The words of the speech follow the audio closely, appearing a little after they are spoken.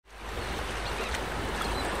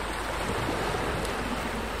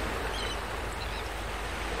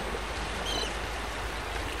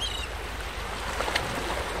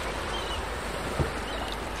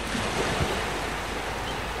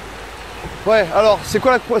Ouais, alors, c'est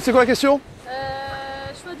quoi la question?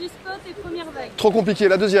 Choix du spot et première vague. Trop compliqué,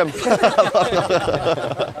 la deuxième.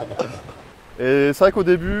 Et c'est vrai qu'au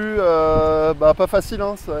début, pas facile,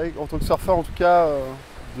 hein, c'est vrai, en tant que surfeur en tout cas,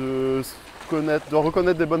 de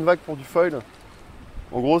reconnaître des bonnes vagues pour du foil.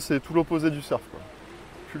 En gros, c'est tout l'opposé du surf, quoi.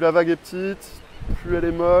 Plus la vague est petite, plus elle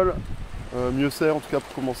est molle, mieux c'est en tout cas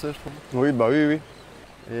pour commencer, je trouve. Oui, bah oui.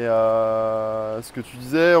 Et ce que tu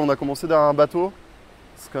disais, on a commencé derrière un bateau.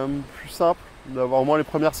 C'est quand même plus simple d'avoir au moins les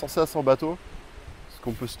premières sensations en bateau. Parce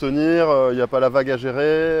qu'on peut se tenir, il n'y a pas la vague à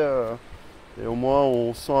gérer. Et au moins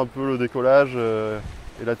on sent un peu le décollage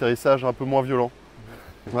et l'atterrissage un peu moins violent.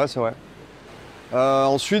 Ouais, c'est vrai.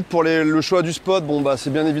 Ensuite, pour le choix du spot,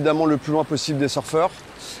 c'est bien évidemment le plus loin possible des surfeurs.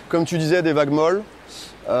 Comme tu disais, des vagues molles.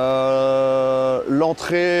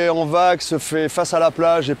 L'entrée en vague se fait face à la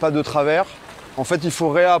plage et pas de travers. En fait, il faut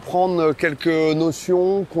réapprendre quelques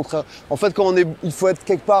notions. En fait, il faut être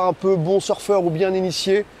quelque part un peu bon surfeur ou bien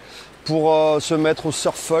initié pour se mettre au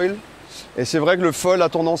surf foil. Et c'est vrai que le foil a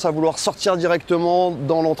tendance à vouloir sortir directement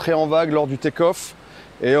dans l'entrée en vague lors du take-off.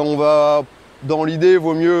 Et dans l'idée, il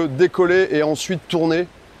vaut mieux décoller et ensuite tourner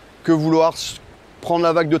que vouloir prendre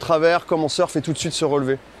la vague de travers comme en surf et tout de suite se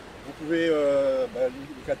relever. Vous pouvez, le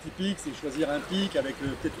cas typique, c'est choisir un pic avec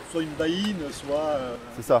peut-être soit une baïne, soit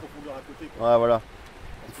c'est ça. Profondeur à côté, quoi. Ouais, voilà.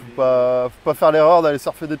 Il ne faut pas faire l'erreur d'aller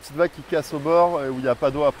surfer des petites vagues qui cassent au bord et où il n'y a pas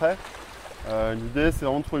d'eau après. L'idée, c'est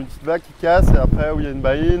vraiment de trouver une petite vague qui casse et après où il y a une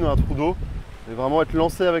baïne ou un trou d'eau. Et vraiment être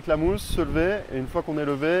lancé avec la mousse, se lever, et une fois qu'on est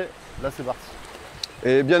levé, là c'est parti.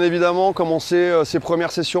 Et bien évidemment, commencer ses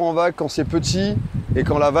premières sessions en vague quand c'est petit et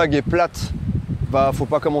quand la vague est plate. Faut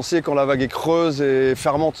pas commencer quand la vague est creuse et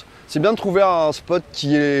fermante. C'est bien de trouver un spot qui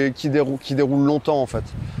déroule longtemps en fait,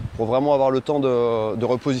 pour vraiment avoir le temps de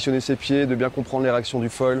repositionner ses pieds, de bien comprendre les réactions du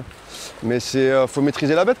foil. Mais faut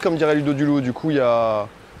maîtriser la bête comme dirait Ludo Dulou. Du coup, il y a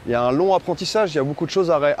un long apprentissage, il y a beaucoup de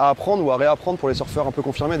choses à apprendre ou à réapprendre pour les surfeurs un peu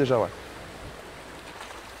confirmés déjà. Ouais.